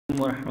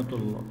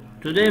Warahmatullah.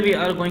 Today we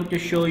are going to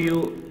show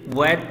you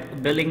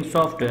VAT billing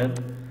software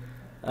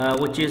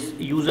which is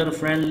user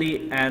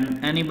friendly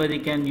and anybody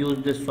can use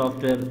this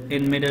software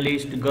in Middle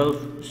East, Gulf,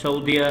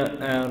 Saudi,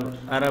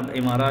 Arab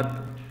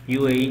Emirat,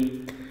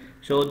 UAE.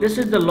 So this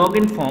is the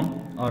login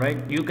form.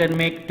 Alright, you can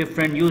make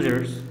different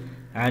users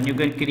and you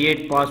can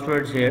create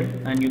passwords here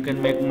and you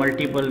can make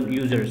multiple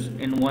users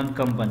in one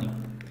company.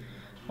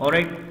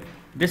 Alright,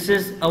 this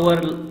is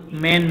our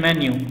main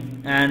menu,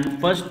 and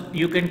first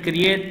you can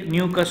create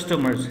new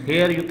customers.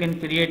 Here you can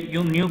create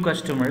new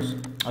customers.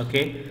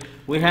 Okay,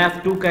 we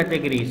have two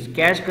categories,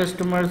 cash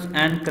customers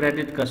and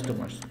credit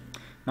customers.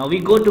 Now we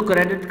go to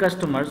credit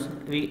customers,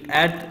 we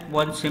add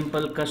one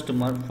simple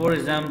customer, for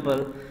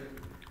example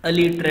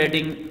Ali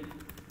Trading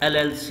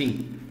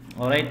LLC.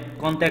 Alright,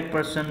 contact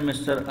person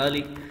Mr.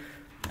 Ali,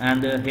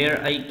 and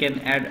here I can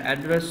add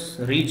address,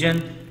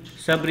 region,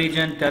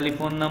 sub-region,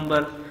 telephone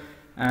number,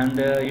 and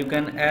you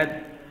can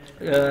add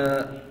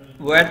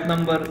VAT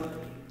number,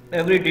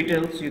 every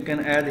details you can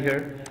add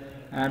here,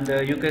 and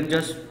you can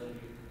just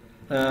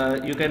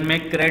you can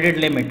make credit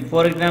limit.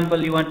 For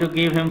example, you want to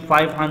give him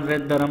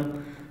 500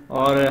 dirham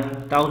or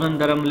 1000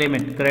 dirham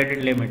limit,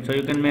 credit limit, so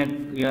you can make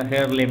your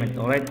here limit.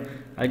 Alright,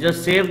 I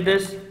just save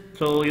this,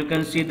 so you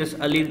can see this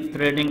Ali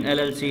Trading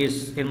LLC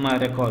is in my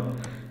record.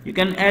 You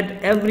can add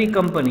every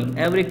company,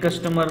 every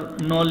customer,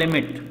 no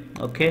limit.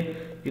 Okay,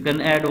 you can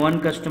add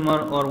one customer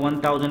or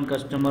 1000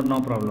 customer,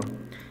 no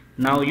problem.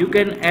 Now you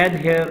can add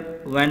here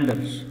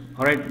vendors.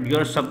 Alright,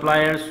 your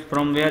suppliers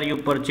from where you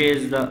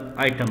purchase the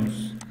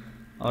items.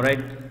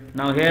 Alright,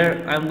 now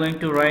here I am going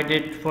to write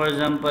it. For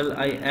example,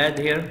 I add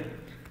here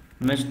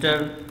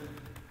Mr.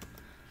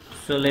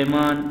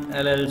 Suleiman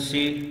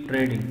LLC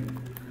Trading.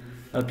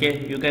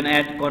 Okay, you can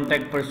add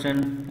contact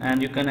person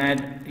and you can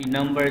add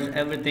numbers,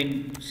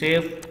 everything.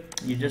 Save,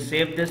 you just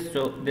save this.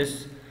 So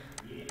this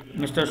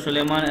Mr.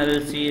 Suleiman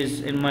LLC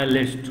is in my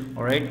list.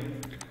 Alright,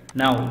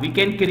 now we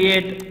can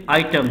create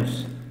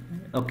items.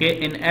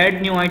 Okay, in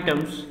add new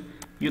items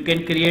you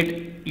can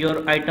create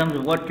your items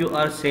what you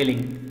are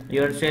selling.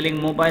 You are selling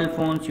mobile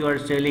phones, you are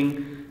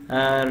selling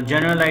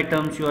general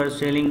items, you are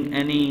selling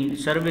any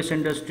service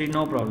industry,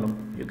 no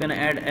problem. You can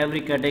add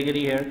every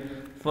category here.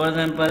 For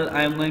example,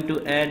 I am going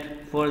to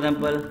add, for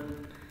example,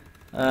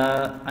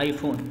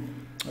 iPhone.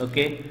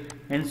 Okay,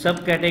 in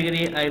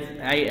subcategory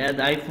I add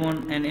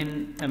iPhone, and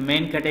in a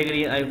main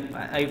category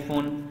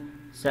iPhone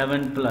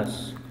 7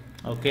 Plus.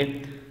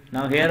 Okay,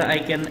 now here I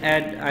can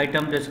add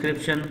item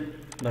description,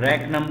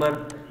 rack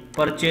number,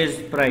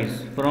 purchase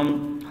price,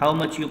 from how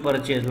much you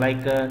purchase.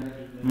 Like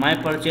my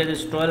purchase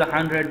is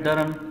 1200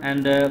 dirham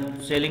and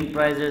selling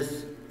price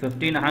is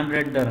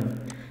 1500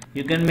 dirham.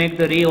 You can make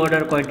the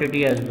reorder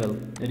quantity as well.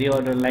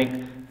 Reorder, like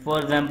for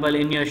example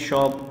in your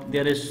shop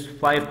there is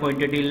 5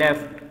 quantity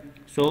left,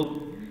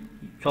 so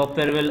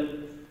software will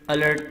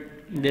alert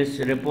this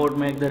report,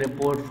 make the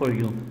report for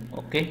you.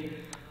 Okay,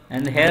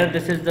 and here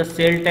this is the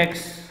sale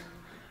tax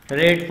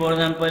rate. For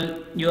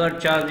example, you are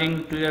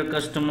charging to your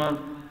customer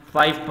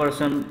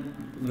 5%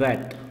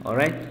 VAT.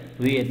 Alright,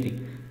 VAT.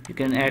 You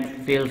can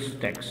add sales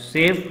tax.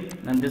 Save,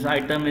 and this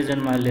item is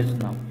in my list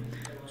now.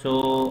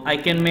 So I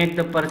can make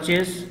the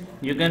purchase.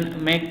 You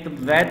can make the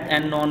VAT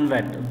and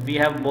non-VAT. We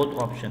have both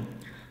option.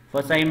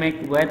 First I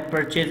make VAT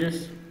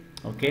purchases.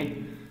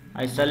 Okay,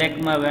 I select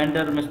my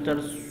vendor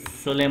Mr.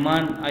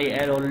 Suleiman, I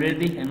add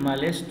already in my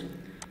list.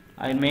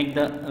 I make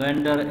the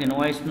vendor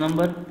invoice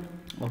number.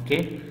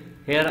 Okay,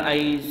 here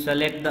I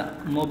select the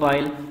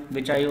mobile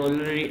which I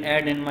already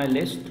add in my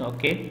list.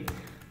 Okay,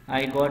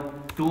 I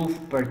got two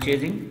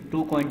purchasing,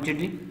 two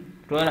quantity,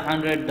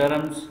 1200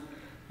 dirhams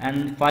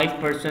and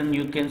 5%.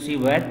 You can see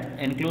VAT,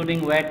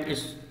 including VAT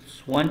is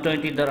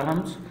 120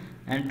 dirhams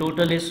and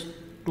total is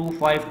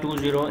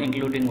 2520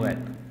 including VAT.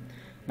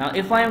 Now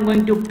if I am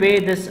going to pay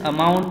this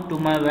amount to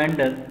my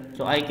vendor,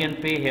 so I can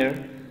pay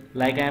here,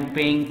 like I am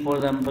paying for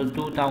example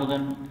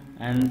 2000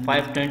 and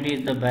 520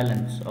 is the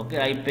balance.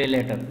 Okay, I pay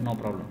later, no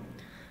problem.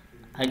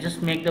 I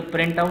just make the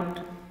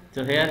printout.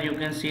 So here you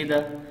can see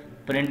the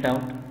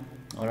printout.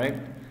 Alright,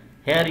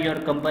 here your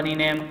company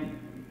name,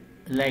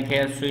 like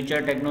here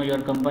Switcher Techno,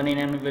 your company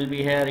name will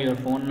be here, your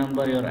phone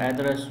number, your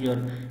address, your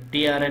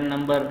TRN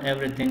number,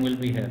 everything will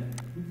be here.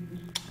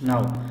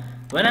 Now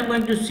when I'm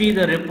going to see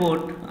the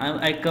report,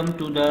 I come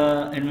to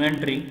the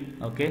inventory.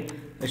 Okay,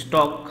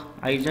 stock,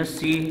 I just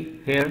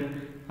see here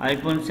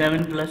iPhone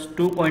 7 Plus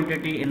 2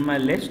 quantity in my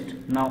list.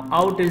 Now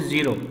out is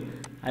 0,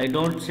 I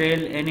don't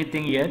sell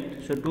anything yet,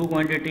 so 2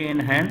 quantity in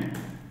hand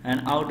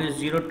and out is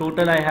 0.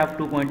 Total I have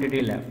 2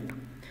 quantity left.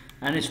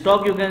 And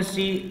stock you can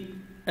see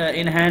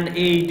in hand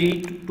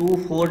AED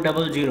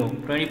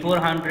 2400,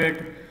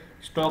 2400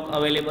 stock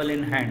available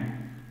in hand.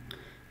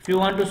 If you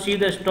want to see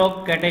the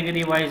stock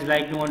category wise,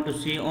 like you want to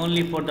see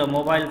only for the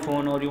mobile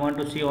phone or you want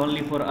to see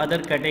only for other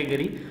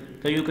category,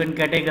 so you can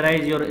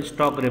categorize your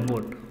stock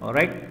report.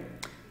 Alright,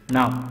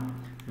 now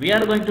we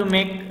are going to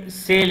make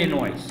sale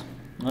invoice.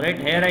 Alright,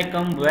 here I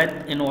come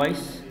with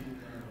invoice.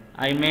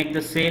 I make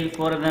the sale.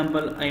 For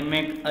example, I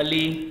make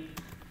Ali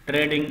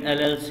Trading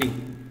LLC.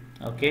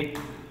 Okay,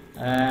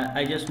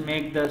 I just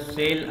make the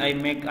sale, I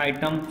make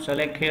item,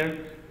 select here.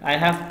 I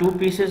have 2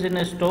 pieces in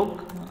a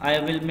stock, I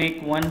will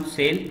make one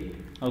sale,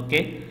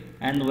 okay,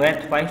 and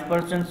VAT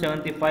 5%,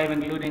 75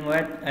 including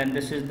VAT, and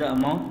this is the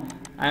amount.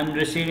 I am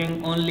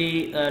receiving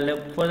only,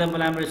 for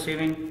example, I am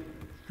receiving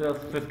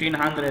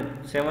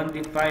 1500,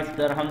 75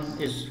 dirham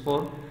is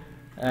for,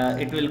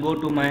 it will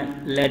go to my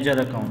ledger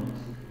account.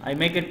 I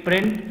make it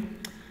print.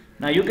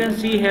 Now you can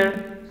see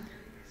here,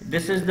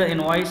 this is the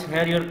invoice,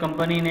 here your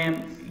company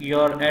name,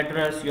 your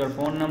address, your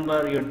phone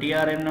number, your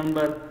TRN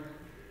number,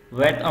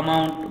 VAT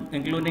amount,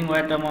 including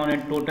VAT amount,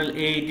 and total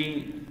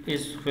AED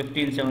is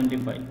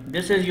 1575.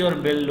 This is your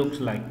bill looks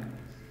like.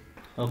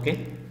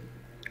 Okay.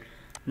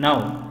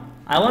 Now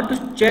I want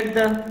to check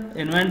the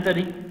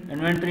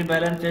inventory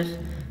balances.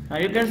 Now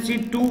you can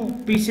see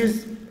 2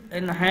 pieces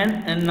in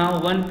hand and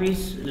now 1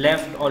 piece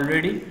left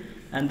already,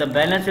 and the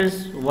balance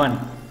is 1.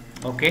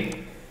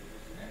 Okay.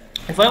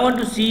 If I want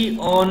to see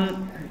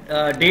on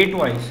date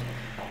wise,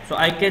 so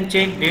I can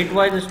check date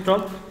wise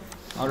stock,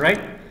 alright,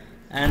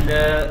 and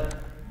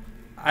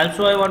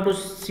also I want to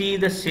see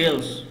the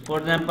sales. For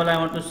example, I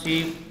want to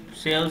see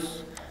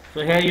sales,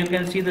 so here you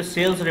can see the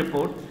sales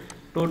report.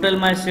 Total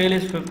my sale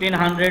is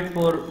 1500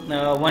 for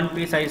 1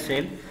 piece I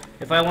sell.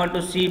 If I want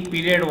to see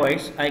period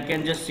wise, I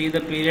can just see the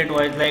period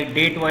wise, like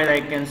date wise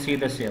I can see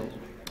the sales.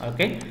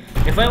 Okay.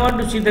 If I want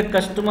to see the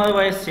customer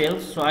wise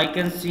sales, so I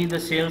can see the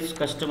sales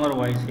customer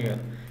wise here.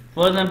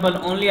 For example,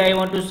 only I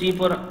want to see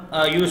for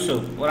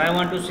Yusuf, or I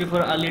want to see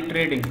for Ali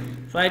Trading,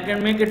 so I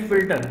can make it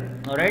filter.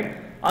 Alright.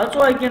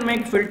 Also I can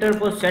make filter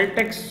for sell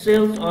tax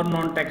sales or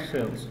non-tax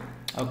sales.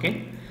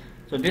 Okay.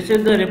 So this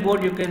is the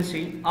report you can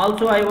see.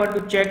 Also I want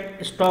to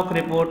check stock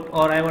report,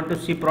 or I want to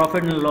see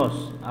profit and loss,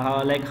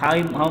 like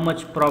how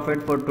much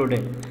profit for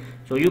today.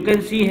 So you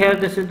can see here,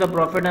 this is the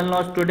profit and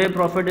loss. Today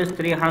profit is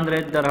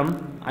 300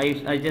 dirham.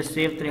 I just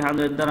saved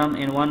 300 dirham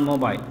in one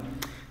mobile.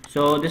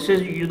 So this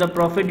is the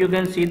profit. You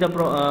can see the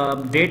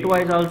date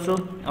wise also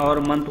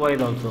or month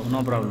wise also,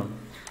 no problem.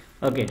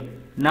 Okay.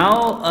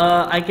 Now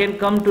I can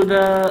come to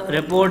the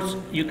reports.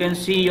 You can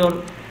see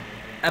your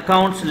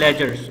accounts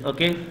ledgers.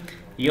 Okay.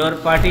 Your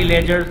party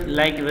ledgers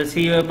like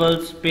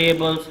receivables,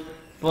 payables.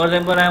 For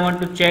example, I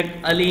want to check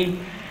Ali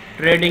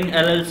Trading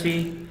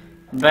LLC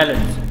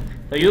balance.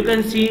 So you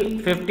can see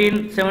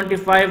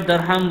 1575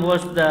 dirham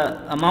was the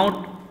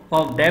amount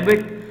of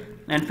debit,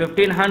 and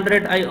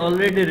 1500 I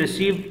already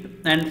received,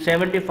 and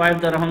 75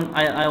 dirham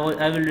I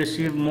will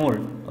receive more.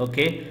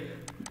 Okay,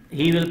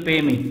 he will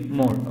pay me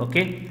more.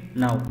 Okay.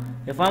 Now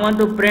if I want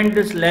to print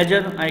this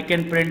ledger, I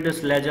can print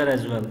this ledger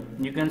as well.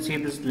 You can see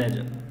this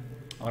ledger.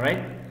 Alright.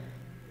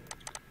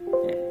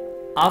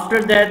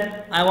 After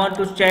that I want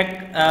to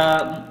check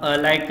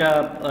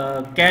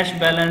cash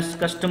balance,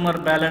 customer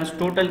balance,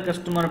 total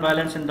customer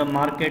balance in the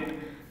market.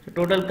 So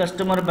total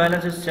customer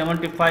balance is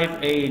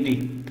 75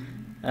 AED.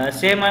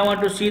 Same I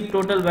want to see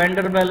total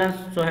vendor balance.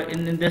 So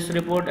in this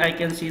report I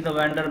can see the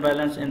vendor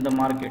balance in the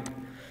market.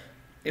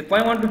 If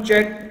I want to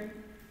check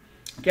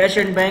cash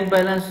and bank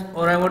balance,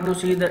 or I want to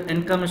see the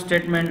income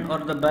statement or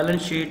the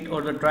balance sheet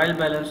or the trial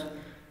balance,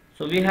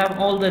 so we have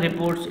all the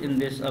reports in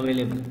this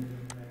available.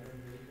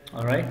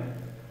 Alright.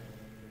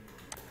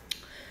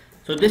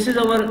 So this is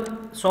our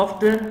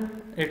software.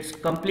 It's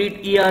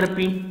complete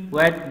ERP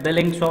VAT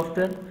billing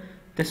software.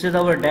 This is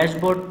our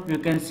dashboard. You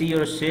can see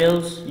your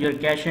sales, your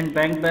cash and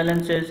bank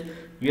balances,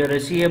 your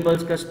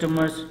receivables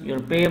customers, your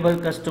payable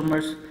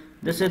customers.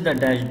 This is the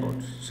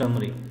dashboard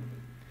summary.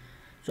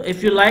 So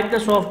if you like the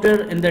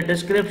software, in the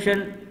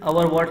description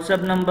our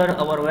WhatsApp number,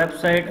 our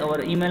website,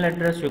 our email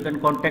address, you can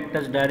contact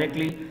us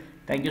directly.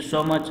 Thank you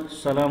so much.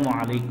 Assalamu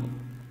alaikum.